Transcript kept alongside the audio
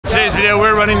video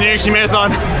we're running the New York City Marathon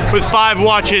with 5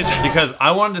 watches because I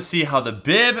wanted to see how the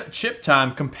bib chip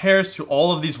time compares to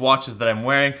all of these watches that I'm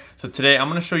wearing. So today I'm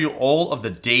gonna show you all of the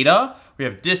data. We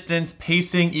have distance,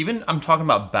 pacing, even I'm talking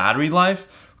about battery life.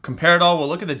 Compare it all. We'll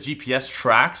look at the GPS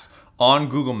tracks on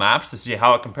Google Maps to see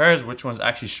how it compares, which one's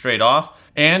actually straight off.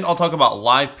 And I'll talk about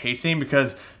live pacing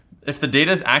because if the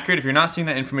data is accurate, if you're not seeing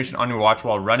that information on your watch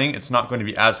while running, it's not going to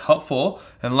be as helpful.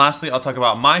 And lastly, I'll talk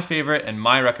about my favorite and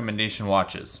my recommendation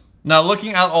watches. Now,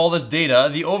 looking at all this data,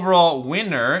 the overall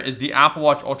winner is the Apple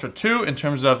Watch Ultra 2 in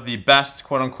terms of the best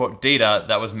quote-unquote data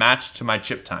that was matched to my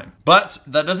chip time. But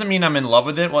that doesn't mean I'm in love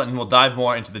with it, and we'll dive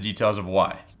more into the details of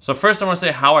why. So first I want to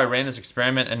say how I ran this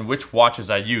experiment and which watches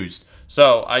I used.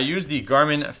 So I used the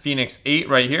Garmin Fenix 8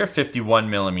 right here,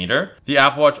 51mm, the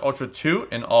Apple Watch Ultra 2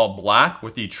 in all black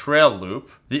with the trail loop,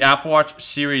 the Apple Watch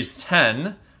Series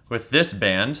 10 with this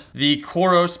band, the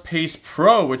COROS Pace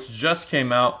Pro, which just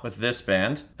came out with this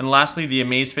band, and lastly the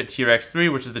Amazfit T-Rex 3,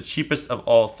 which is the cheapest of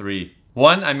all 3.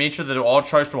 One, I made sure that it all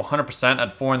charged to 100%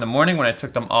 at 4 in the morning when I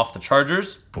took them off the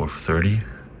chargers. 4:30,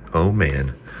 oh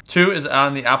man. 2 is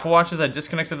on the Apple Watches. I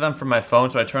disconnected them from my phone,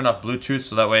 so I turned off Bluetooth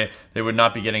so that way they would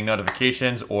not be getting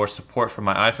notifications or support from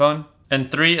my iPhone. And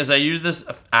 3 is I use this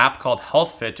app called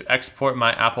HealthFit to export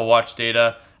my Apple Watch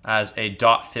data as a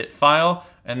 .fit file.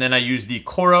 And then I use the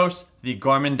COROS, the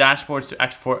Garmin dashboards to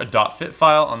export a .fit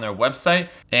file on their website.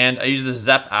 And I use the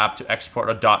Zepp app to export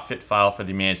a .fit file for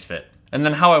the Amazfit. And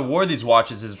then how I wore these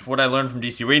watches is what I learned from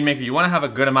DC Rainmaker. You want to have a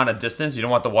good amount of distance. You don't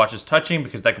want the watches touching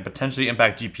because that could potentially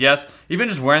impact GPS. Even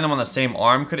just wearing them on the same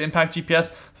arm could impact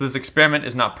GPS. So this experiment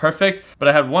is not perfect, but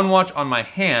I had 1 watch on my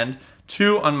hand,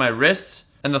 2 on my wrist,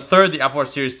 and the 3rd, the Apple Watch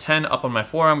Series 10 up on my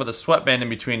forearm with a sweatband in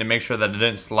between to make sure that it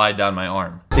didn't slide down my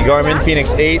arm. The Garmin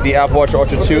Fenix 8, the Apple Watch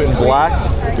Ultra 2 in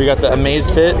black. We got the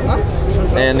Amazfit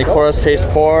and the COROS Pace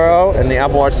Pro and the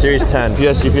Apple Watch Series 10.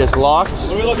 GPS locked.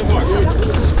 What are we looking for?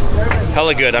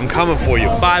 Hella good, I'm coming for you.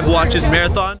 5 watches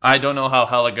marathon. I don't know how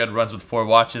Hella good runs with 4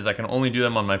 watches. I can only do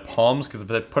them on my palms because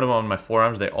if I put them on my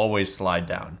forearms, they always slide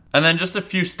down. And then just a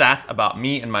few stats about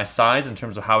me and my size in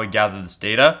terms of how we gather this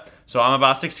data. So I'm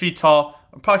about 6 feet tall,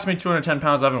 approximately 210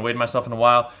 pounds. I haven't weighed myself in a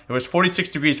while. It was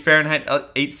 46 degrees Fahrenheit,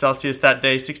 8 Celsius that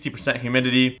day, 60%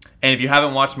 humidity. And if you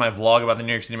haven't watched my vlog about the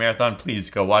New York City Marathon, please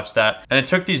go watch that. And I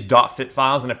took these .fit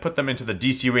files and I put them into the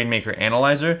DC Rainmaker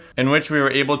Analyzer, in which we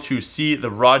were able to see the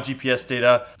raw GPS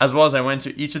data, as well as I went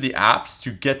to each of the apps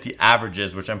to get the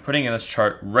averages, which I'm putting in this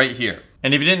chart right here.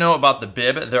 And if you didn't know about the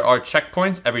bib, there are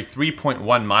checkpoints every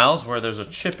 3.1 miles where there's a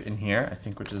chip in here, I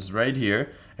think, which is right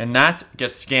here. And that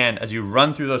gets scanned as you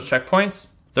run through those checkpoints.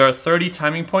 There are 30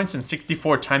 timing points and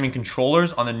 64 timing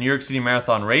controllers on the New York City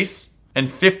Marathon race. And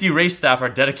 50 race staff are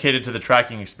dedicated to the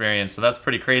tracking experience. So that's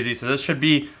pretty crazy. So this should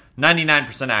be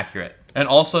 99% accurate. And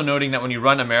also noting that when you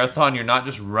run a marathon, you're not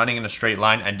just running in a straight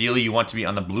line. Ideally, you want to be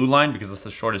on the blue line because it's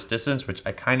the shortest distance, which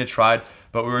I kind of tried.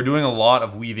 But we were doing a lot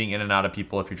of weaving in and out of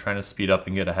people if you're trying to speed up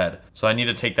and get ahead. So I need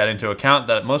to take that into account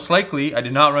that most likely I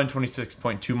did not run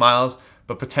 26.2 miles,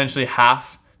 but potentially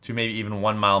half to maybe even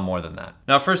 1 mile more than that.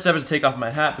 Now, first step is to take off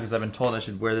my hat because I've been told I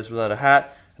should wear this without a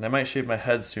hat, and I might shave my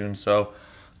head soon, so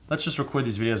let's just record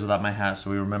these videos without my hat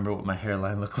so we remember what my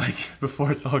hairline looked like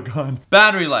before it's all gone.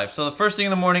 Battery life. So the first thing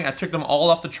in the morning, I took them all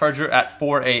off the charger at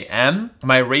 4 a.m.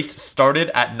 My race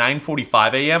started at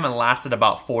 9:45 a.m. and lasted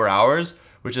about 4 hours,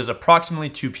 which is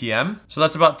approximately 2 p.m. So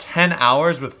that's about 10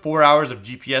 hours with 4 hours of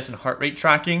GPS and heart rate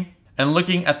tracking. And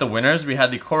looking at the winners, we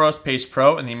had the COROS Pace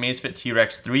Pro and the Amazfit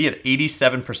T-Rex 3 at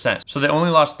 87%. So they only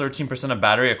lost 13% of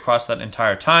battery across that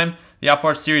entire time. The Apple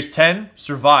Watch Series 10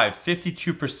 survived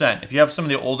 52%. If you have some of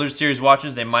the older series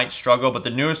watches, they might struggle, but the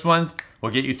newest ones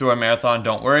will get you through a marathon,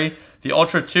 don't worry. The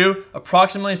Ultra 2,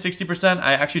 approximately 60%.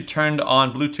 I actually turned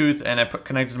on Bluetooth and I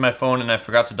connected to my phone and I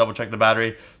forgot to double check the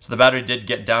battery. So the battery did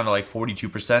get down to like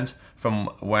 42% from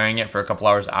wearing it for a couple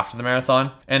hours after the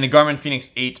marathon. And the Garmin Fenix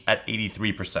 8 at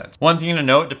 83%. One thing to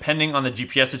note, depending on the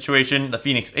GPS situation, the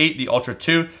Fenix 8, the Ultra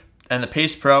 2, and the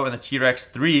Pace Pro and the T-Rex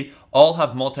 3 all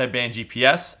have multi-band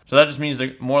GPS. So that just means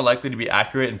they're more likely to be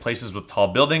accurate in places with tall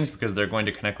buildings because they're going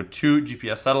to connect with 2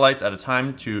 GPS satellites at a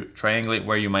time to triangulate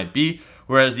where you might be.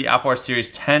 Whereas the Apple Watch Series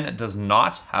 10 does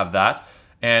not have that.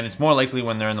 And it's more likely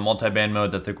when they're in the multi-band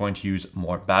mode that they're going to use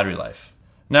more battery life.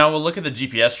 Now we'll look at the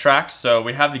GPS tracks. So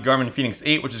we have the Garmin Fenix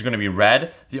 8, which is going to be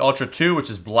red, the Ultra 2, which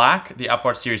is black, the Apple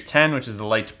Watch Series 10, which is the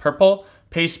light purple,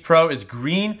 Pace Pro is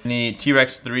green, and the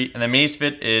T-Rex 3 and the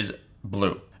Amazfit is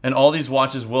blue. And all these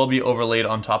watches will be overlaid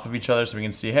on top of each other so we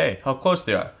can see, hey, how close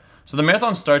they are. So the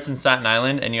marathon starts in Staten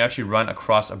Island and you actually run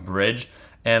across a bridge.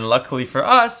 And luckily for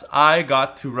us, I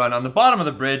got to run on the bottom of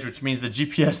the bridge, which means the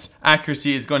GPS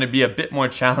accuracy is going to be a bit more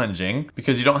challenging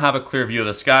because you don't have a clear view of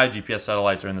the sky. GPS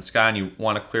satellites are in the sky and you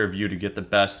want a clear view to get the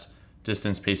best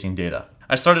distance pacing data.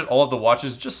 I started all of the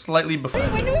watches just slightly before.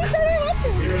 When do we start our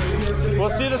watches? We'll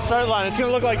see the start line. It's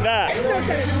gonna look like that. I'm so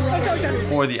excited. I'm so excited.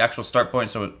 Before the actual start point,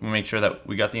 so we make sure that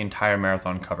we got the entire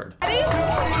marathon covered. Ready?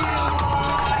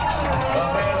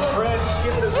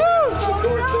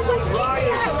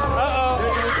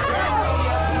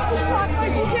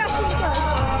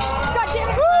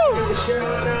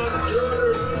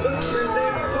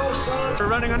 We're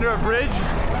running under a bridge.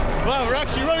 Wow, we're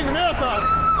actually running the marathon.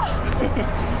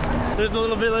 There's the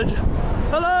little village.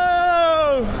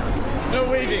 Hello! No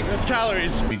waving, that's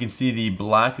calories. You can see the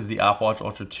black is the Apple Watch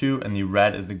Ultra 2 and the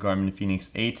red is the Garmin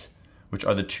Fenix 8, which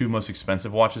are the two most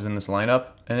expensive watches in this lineup.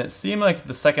 And it seemed like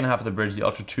the second half of the bridge, the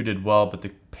Ultra 2 did well, but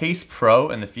the Pace Pro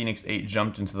and the Fenix 8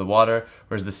 jumped into the water,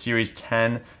 whereas the Series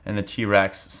 10 and the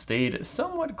T-Rex stayed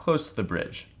somewhat close to the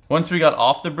bridge. Once we got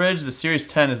off the bridge, the Series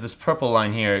 10 is this purple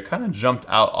line here. It kind of jumped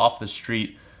out off the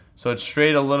street. So it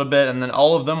strayed a little bit, and then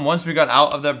all of them, once we got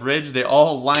out of that bridge, they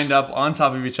all lined up on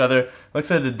top of each other. Looks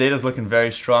like the data's looking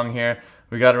very strong here.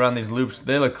 We got around these loops.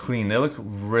 They look clean. They look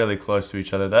really close to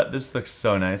each other. This looks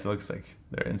so nice. It looks like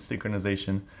they're in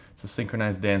synchronization. It's a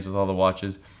synchronized dance with all the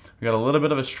watches. We got a little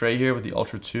bit of a stray here with the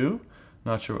Ultra 2.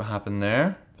 Not sure what happened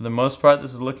there. For the most part,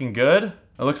 this is looking good.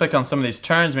 It looks like on some of these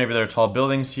turns, maybe there are tall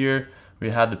buildings here. We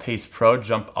had the Pace Pro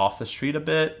jump off the street a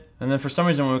bit. And then for some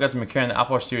reason when we got the McCarran, the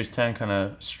Apple Watch Series 10 kind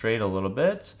of strayed a little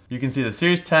bit. You can see the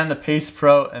Series 10, the Pace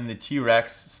Pro, and the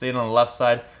T-Rex stayed on the left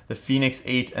side, the Fenix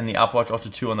 8 and the Apple Watch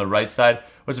Ultra 2 on the right side.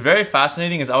 What's very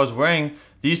fascinating is I was wearing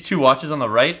these two watches on the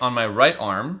right on my right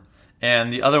arm,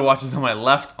 and the other watches on my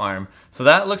left arm. So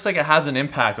that looks like it has an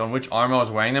impact on which arm I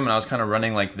was wearing them, and I was kind of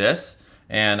running like this.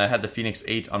 And I had the Fenix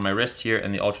 8 on my wrist here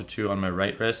and the Ultra 2 on my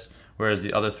right wrist, whereas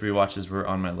the other three watches were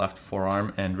on my left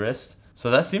forearm and wrist. So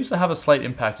that seems to have a slight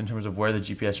impact in terms of where the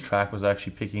GPS track was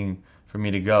actually picking for me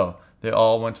to go. They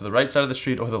all went to the right side of the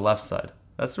street or the left side.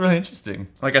 That's really interesting.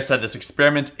 Like I said, this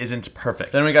experiment isn't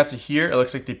perfect. Then we got to here. It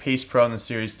looks like the Pace Pro and the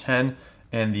Series 10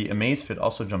 and the Amazfit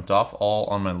also jumped off, all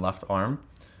on my left arm.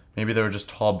 Maybe there were just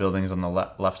tall buildings on the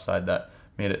left side that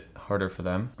made it harder for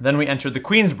them. Then we entered the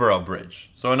Queensboro Bridge.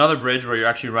 So another bridge where you're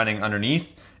actually running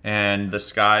underneath and the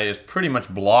sky is pretty much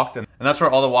blocked. And that's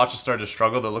where all the watches started to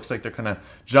struggle. It looks like they're kind of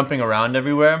jumping around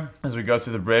everywhere as we go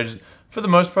through the bridge. For the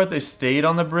most part, they stayed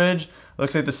on the bridge. It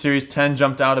looks like the Series 10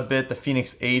 jumped out a bit, the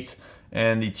Fenix 8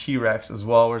 and the T-Rex as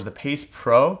well, whereas the Pace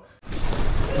Pro,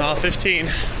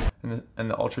 15, and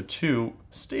the Ultra 2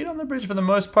 stayed on the bridge for the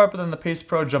most part, but then the Pace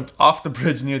Pro jumped off the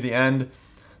bridge near the end.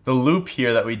 The loop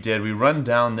here that we did, we run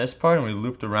down this part and we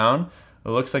looped around. It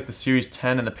looks like the Series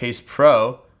 10 and the Pace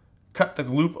Pro cut the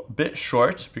loop a bit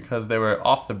short because they were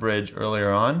off the bridge earlier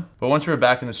on. But once we were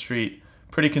back in the street,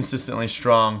 pretty consistently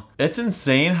strong. It's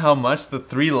insane how much the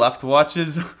three left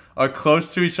watches are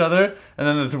close to each other, and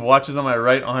then the watches on my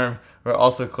right arm are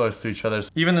also close to each other.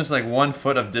 Even this like 1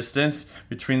 foot of distance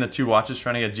between the two watches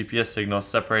trying to get GPS signal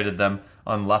separated them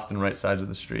on left and right sides of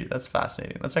the street. That's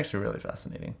fascinating. That's actually really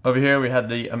fascinating. Over here we had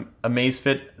the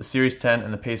Amazfit, the Series 10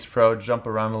 and the Pace Pro jump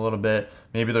around a little bit.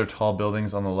 Maybe there are tall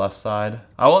buildings on the left side.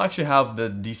 I will actually have the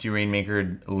DC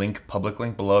Rainmaker link, public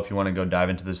link below if you want to go dive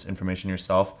into this information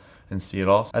yourself and see it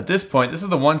all. At this point, this is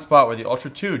the one spot where the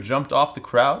Ultra 2 jumped off the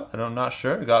crowd. I'm not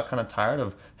sure. I got kind of tired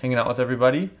of hanging out with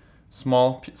everybody.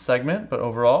 Small segment, but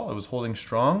overall it was holding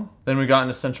strong. Then we got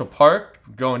into Central Park,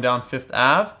 going down 5th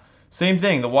Ave. Same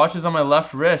thing, the watches on my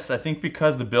left wrist, I think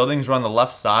because the buildings were on the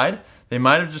left side, they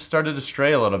might have just started to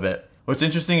stray a little bit. What's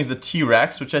interesting is the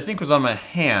T-Rex, which I think was on my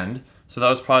hand, so that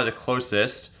was probably the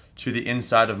closest to the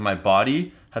inside of my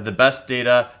body, had the best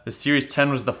data. The Series 10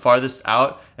 was the farthest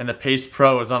out, and the Pace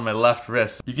Pro was on my left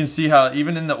wrist. You can see how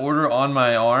even in the order on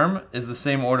my arm is the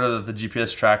same order that the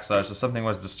GPS tracks are, so something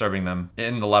was disturbing them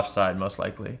in the left side most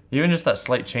likely. Even just that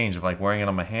slight change of like wearing it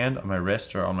on my hand, on my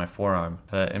wrist, or on my forearm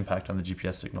had an impact on the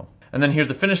GPS signal. And then here's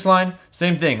the finish line.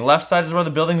 Same thing. Left side is where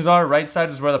the buildings are. Right side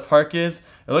is where the park is.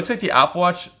 It looks like the Apple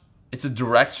Watch, it's a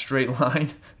direct straight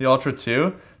line, the Ultra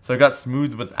 2. So it got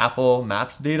smoothed with Apple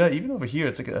Maps data. Even over here,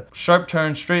 it's like a sharp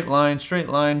turn, straight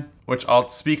line, which I'll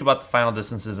speak about the final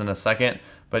distances in a second.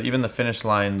 But even the finish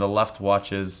line, the left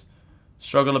watches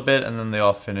struggled a bit, and then they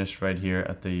all finished right here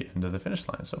at the end of the finish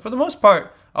line. So for the most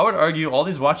part, I would argue all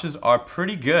these watches are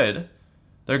pretty good.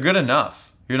 They're good enough.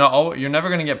 You're never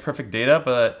going to get perfect data,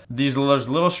 but there's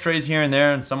little strays here and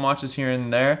there and some watches here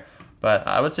and there. But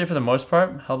I would say for the most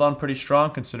part, held on pretty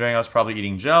strong considering I was probably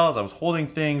eating gels, I was holding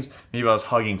things, maybe I was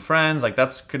hugging friends, like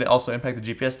that could also impact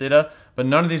the GPS data. But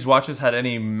none of these watches had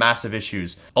any massive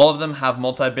issues. All of them have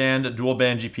multi-band,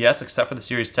 dual-band GPS except for the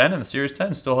Series 10, and the Series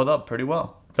 10 still held up pretty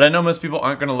well. But I know most people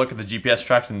aren't going to look at the GPS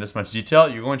tracks in this much detail.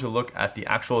 You're going to look at the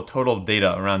actual total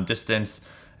data around distance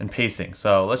and pacing.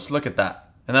 So let's look at that.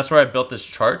 And that's where I built this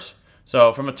chart.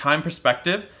 So from a time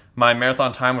perspective, my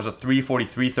marathon time was a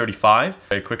 3:43:35.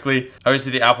 Very quickly.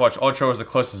 Obviously the Apple Watch Ultra was the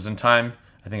closest in time.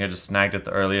 I think I just snagged it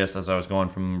the earliest as I was going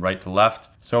from right to left.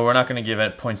 So we're not going to give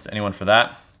it points to anyone for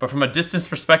that. But from a distance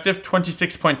perspective,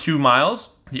 26.2 miles.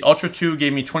 The Ultra 2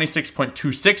 gave me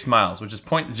 26.26 miles, which is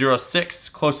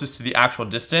 0.06 closest to the actual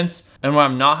distance. And why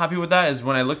I'm not happy with that is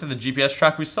when I looked at the GPS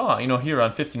track we saw, here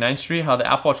on 59th Street, how the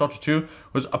Apple Watch Ultra 2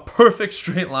 was a perfect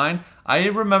straight line. I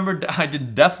remembered I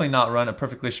did definitely not run a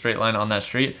perfectly straight line on that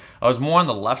street. I was more on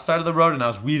the left side of the road and I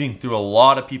was weaving through a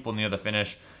lot of people near the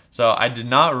finish. So I did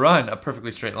not run a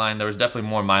perfectly straight line. There was definitely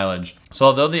more mileage. So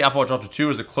although the Apple Watch Ultra 2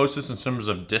 was the closest in terms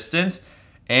of distance,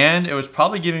 and it was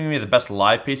probably giving me the best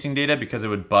live pacing data because it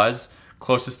would buzz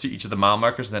closest to each of the mile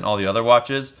markers than all the other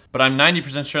watches. But I'm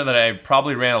 90% sure that I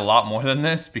probably ran a lot more than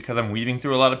this because I'm weaving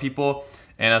through a lot of people.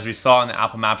 And as we saw in the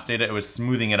Apple Maps data, it was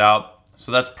smoothing it out. So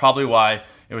that's probably why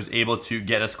it was able to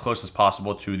get as close as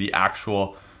possible to the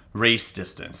actual race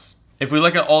distance. If we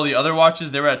look at all the other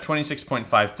watches, they were at 26.53,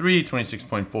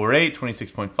 26.48,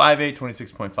 26.58,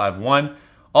 26.51,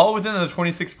 all within the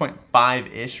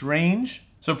 26.5-ish range.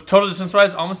 So total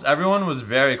distance-wise, almost everyone was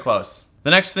very close. The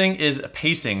next thing is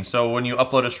pacing. So when you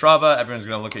upload a Strava, everyone's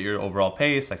gonna look at your overall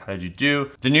pace, like how did you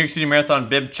do? The New York City Marathon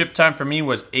bib chip time for me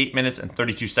was 8 minutes and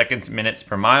 32 seconds minutes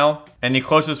per mile. And the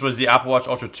closest was the Apple Watch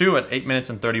Ultra 2 at 8 minutes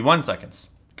and 31 seconds,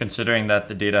 considering that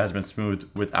the data has been smooth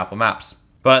with Apple Maps.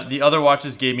 But the other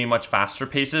watches gave me much faster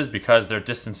paces because their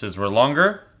distances were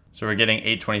longer. So we're getting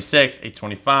 8:26,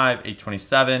 8:25,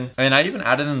 8:27. And I even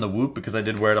added in the Whoop because I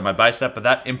did wear it on my bicep, but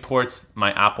that imports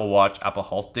my Apple Watch, Apple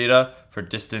Health data for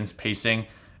distance, pacing.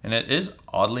 And it is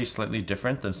oddly slightly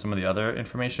different than some of the other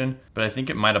information, but I think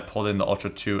it might have pulled in the Ultra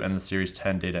 2 and the Series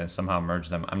 10 data and somehow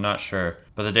merged them. I'm not sure,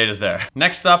 but the data's there.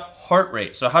 Next up, heart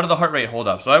rate. So how did the heart rate hold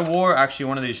up? So I wore actually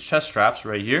one of these chest straps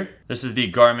right here. This is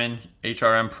the Garmin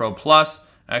HRM-Pro Plus.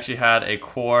 I actually had a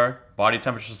core body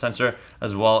temperature sensor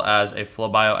as well as a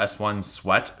FlowBio S1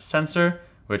 sweat sensor,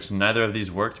 which neither of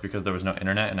these worked because there was no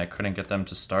internet and I couldn't get them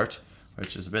to start,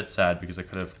 which is a bit sad because I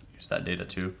could have used that data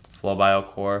too. FlowBio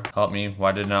core helped me.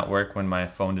 Why did it not work when my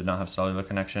phone did not have cellular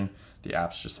connection? The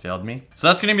apps just failed me. So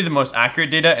that's gonna be the most accurate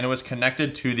data, and it was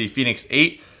connected to the Fenix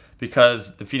 8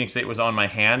 because the Fenix 8 was on my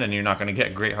hand and you're not gonna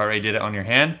get great heart rate data on your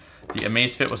hand. The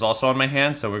Amazfit was also on my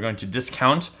hand, so we're going to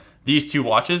discount these two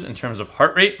watches in terms of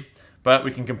heart rate, but we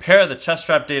can compare the chest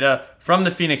strap data from the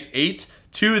Fenix 8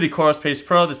 to the COROS Pace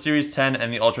Pro, the Series 10,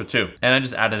 and the Ultra 2. And I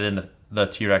just added in the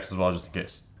T-Rex as well, just in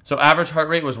case. So average heart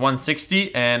rate was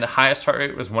 160 and highest heart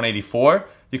rate was 184.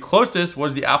 The closest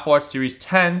was the Apple Watch Series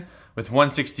 10 with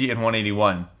 160 and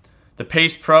 181. The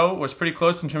Pace Pro was pretty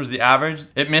close in terms of the average.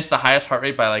 It missed the highest heart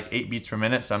rate by like 8 beats per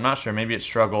minute, so I'm not sure, maybe it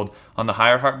struggled on the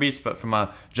higher heartbeats, but from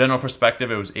a general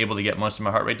perspective, it was able to get most of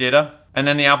my heart rate data. And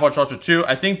then the Apple Watch Ultra 2,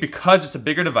 I think because it's a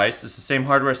bigger device, it's the same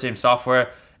hardware, same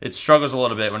software, it struggles a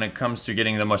little bit when it comes to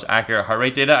getting the most accurate heart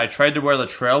rate data. I tried to wear the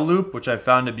Trail Loop, which I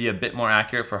found to be a bit more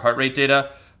accurate for heart rate data,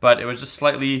 but it was just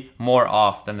slightly more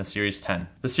off than the Series 10.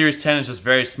 The Series 10 is just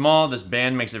very small. This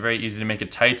band makes it very easy to make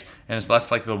it tight, and it's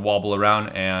less likely to wobble around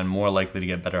and more likely to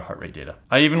get better heart rate data.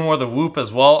 I even wore the Whoop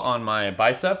as well on my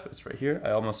bicep. It's right here.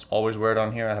 I almost always wear it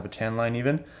on here. I have a tan line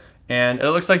even. And it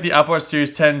looks like the Apple Watch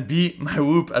Series 10 beat my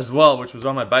Whoop as well, which was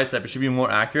on my bicep. It should be more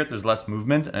accurate. There's less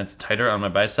movement and it's tighter on my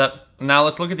bicep. Now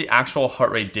let's look at the actual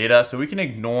heart rate data. So we can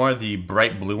ignore the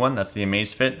bright blue one. That's the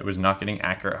Amazfit. It was not getting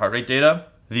accurate heart rate data.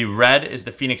 The red is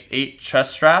the Fenix 8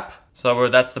 chest strap. So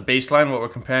that's the baseline, what we're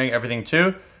comparing everything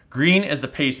to. Green is the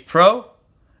Pace Pro,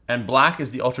 and black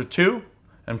is the Ultra 2,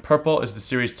 and purple is the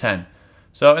Series 10.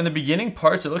 So in the beginning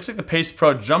parts, it looks like the Pace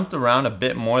Pro jumped around a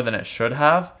bit more than it should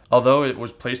have, although it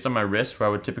was placed on my wrist where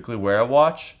I would typically wear a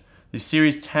watch. The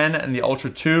Series 10 and the Ultra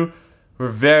 2 were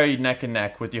very neck and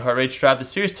neck with the heart rate strap. The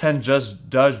Series 10 just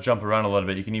does jump around a little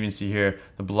bit. You can even see here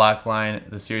the black line,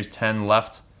 the Series 10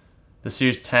 left. The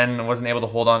Series 10 wasn't able to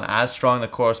hold on as strong. The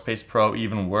COROS Pace Pro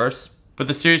even worse. But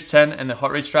the Series 10 and the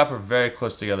heart rate strap are very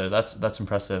close together. That's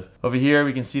impressive. Over here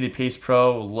we can see the Pace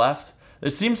Pro left.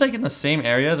 It seems like in the same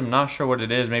areas. I'm not sure what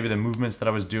it is. Maybe the movements that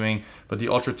I was doing. But the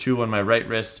Ultra 2 on my right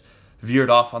wrist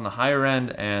veered off on the higher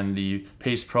end, and the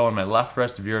Pace Pro on my left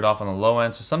wrist veered off on the low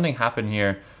end. So something happened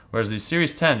here, whereas the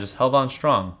Series 10 just held on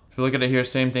strong. If you look at it here,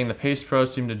 same thing. The Pace Pro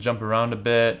seemed to jump around a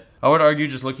bit. I would argue,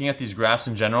 just looking at these graphs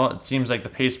in general, it seems like the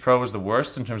Pace Pro was the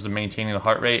worst in terms of maintaining the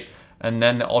heart rate, and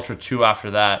then the Ultra 2 after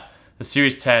that. The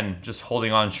Series 10 just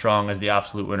holding on strong as the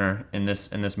absolute winner in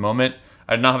this moment.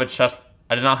 I did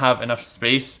not have enough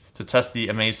space to test the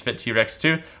Amazfit T-Rex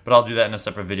 2, but I'll do that in a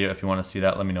separate video. If you want to see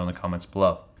that, let me know in the comments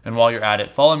below. And while you're at it,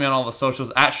 follow me on all the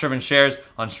socials at Shervin Shares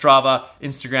on Strava,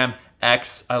 Instagram,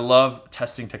 X. I love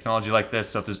testing technology like this,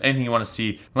 so if there's anything you want to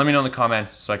see, let me know in the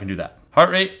comments so I can do that. Heart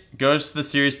rate goes to the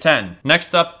Series 10.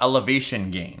 Next up,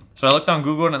 elevation gain. So I looked on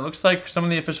Google and it looks like some of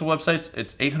the official websites,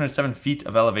 it's 807 feet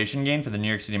of elevation gain for the New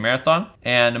York City Marathon.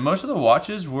 And most of the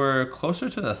watches were closer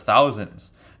to the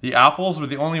thousands. The Apples were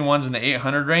the only ones in the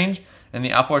 800 range, and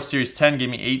the Apple Watch Series 10 gave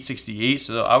me 868,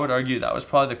 so I would argue that was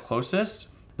probably the closest.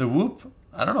 The Whoop,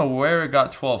 I don't know where it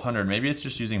got 1200. Maybe it's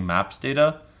just using Maps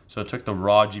data. So it took the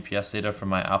raw GPS data from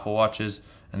my Apple Watches,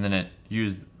 and then it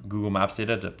used Google Maps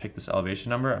data to pick this elevation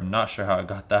number. I'm not sure how I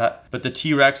got that. But the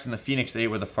T-Rex and the Fenix 8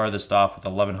 were the farthest off with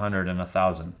 1100 and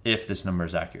 1000, if this number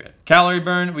is accurate. Calorie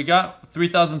burn, we got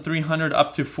 3,300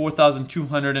 up to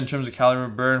 4,200 in terms of calorie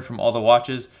burn from all the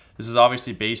watches. This is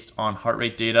obviously based on heart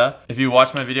rate data. If you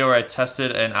watch my video where I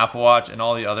tested an Apple Watch and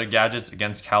all the other gadgets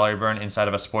against calorie burn inside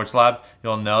of a sports lab,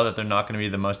 you'll know that they're not going to be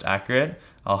the most accurate.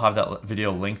 I'll have that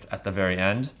video linked at the very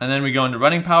end. And then we go into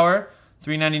running power,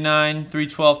 399,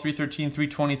 312, 313,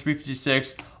 320,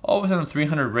 356, all within the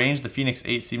 300 range. The Fenix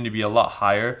 8 seemed to be a lot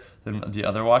higher than the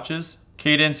other watches.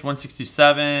 Cadence,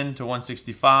 167 to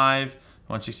 165,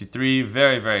 163,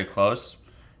 very, very close,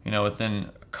 you know,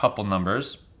 within a couple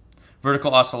numbers.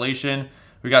 Vertical oscillation,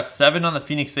 we got 7 on the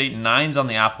Fenix 8, 9s on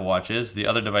the Apple Watches. The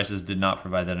other devices did not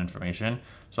provide that information.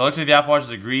 So it looks like the Apple Watches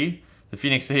agree. The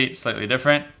Fenix 8, slightly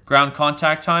different. Ground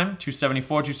contact time,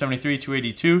 274, 273,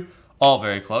 282, all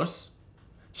very close.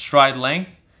 Stride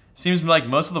length, seems like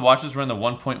most of the watches were in the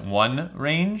 1.1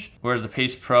 range, whereas the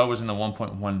Pace Pro was in the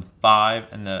 1.15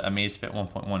 and the Amazfit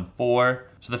 1.14.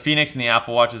 So the Fenix and the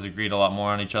Apple Watches agreed a lot more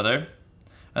on each other.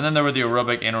 And then there were the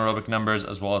aerobic, anaerobic numbers,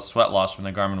 as well as sweat loss from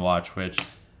the Garmin watch, which,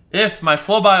 if my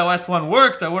Flow by OS one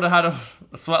worked, I would have had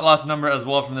a sweat loss number as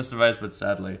well from this device, but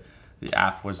sadly, the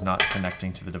app was not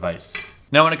connecting to the device.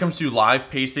 Now, when it comes to live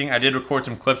pacing, I did record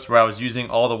some clips where I was using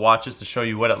all the watches to show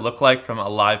you what it looked like from a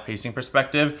live pacing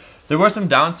perspective. There were some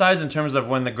downsides in terms of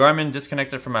when the Garmin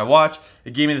disconnected from my watch,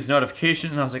 it gave me this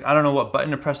notification and I was like, I don't know what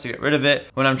button to press to get rid of it.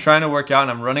 When I'm trying to work out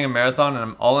and I'm running a marathon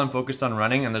and I'm focused on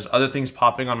running and there's other things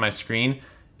popping on my screen,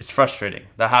 it's frustrating.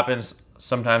 That happens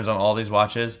sometimes on all these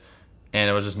watches and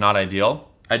it was just not ideal.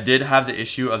 I did have the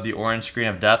issue of the orange screen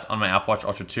of death on my Apple Watch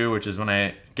Ultra 2, which is when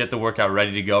I get the workout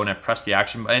ready to go and I press the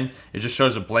action button, it just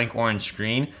shows a blank orange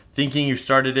screen, thinking you've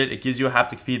started it. It gives you a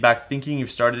haptic feedback, thinking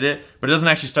you've started it, but it doesn't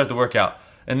actually start the workout.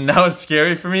 And that was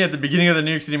scary for me at the beginning of the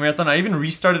New York City Marathon. I even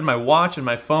restarted my watch and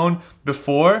my phone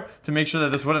before to make sure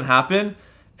that this wouldn't happen,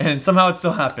 and somehow it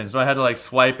still happened. So I had to like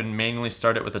swipe and manually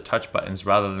start it with the touch buttons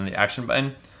rather than the action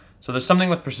button. So there's something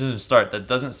with precision start that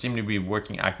doesn't seem to be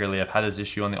working accurately. I've had this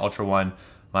issue on the Ultra 1,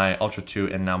 my Ultra 2,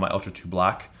 and now my Ultra 2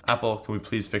 Black. Apple, can we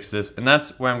please fix this? And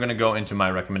that's where I'm gonna go into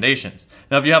my recommendations.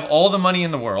 Now, if you have all the money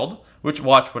in the world, which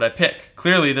watch would I pick?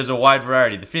 Clearly, there's a wide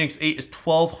variety. The Fenix 8 is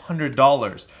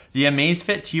 $1,200. The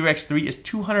Amazfit T-Rex 3 is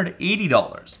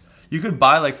 $280. You could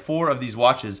buy like 4 of these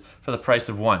watches for the price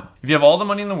of one. If you have all the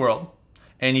money in the world,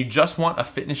 and you just want a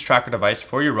fitness tracker device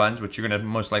for your runs, which you're gonna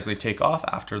most likely take off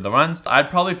after the runs, I'd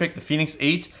probably pick the Fenix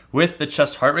 8 with the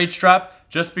chest heart rate strap,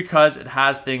 just because it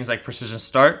has things like precision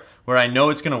start, where I know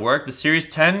it's gonna work. The Series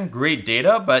 10, great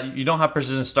data, but you don't have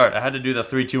precision start. I had to do the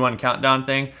 3, 2, 1 countdown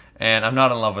thing, and I'm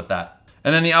not in love with that.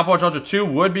 And then the Apple Watch Ultra 2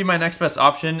 would be my next best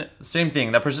option. Same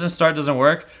thing, that precision start doesn't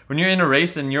work. When you're in a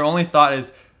race and your only thought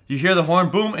is, you hear the horn,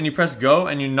 boom, and you press go,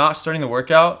 and you're not starting the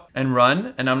workout and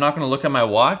run, and I'm not gonna look at my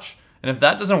watch, and if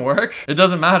that doesn't work, it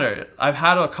doesn't matter. I've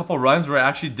had a couple runs where I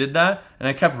actually did that and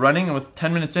I kept running, and with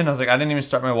 10 minutes in, I was like, I didn't even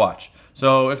start my watch.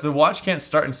 So if the watch can't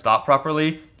start and stop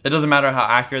properly, it doesn't matter how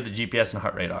accurate the GPS and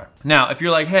heart rate are. Now, if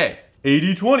you're like, hey,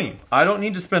 80-20, I don't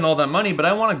need to spend all that money, but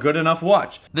I want a good enough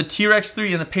watch. The T-Rex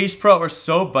 3 and the Pace Pro are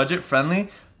so budget friendly.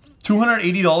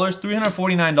 $280,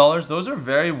 $349, those are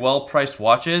very well priced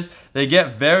watches. They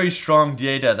get very strong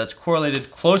data that's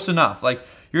correlated close enough. Like,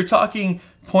 you're talking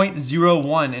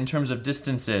 0.01 in terms of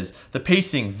distances. The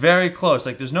pacing, very close.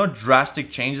 Like, there's no drastic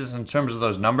changes in terms of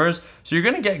those numbers. So you're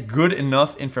gonna get good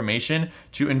enough information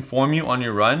to inform you on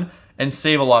your run and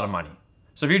save a lot of money.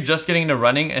 So if you're just getting into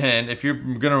running, and if you're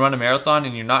gonna run a marathon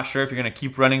and you're not sure if you're gonna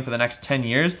keep running for the next 10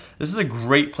 years, this is a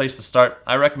great place to start.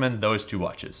 I recommend those 2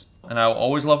 watches. And I will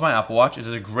always love my Apple Watch. It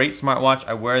is a great smartwatch.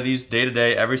 I wear these day to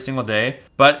day, every single day.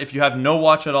 But if you have no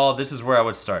watch at all, this is where I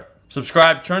would start.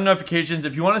 Subscribe, turn notifications.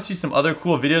 If you want to see some other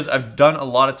cool videos, I've done a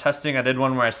lot of testing. I did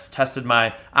one where I tested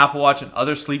my Apple Watch and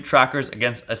other sleep trackers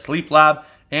against a sleep lab.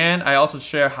 And I also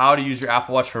share how to use your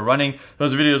Apple Watch for running.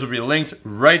 Those videos will be linked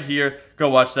right here. Go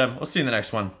watch them. We'll see you in the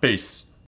next one. Peace.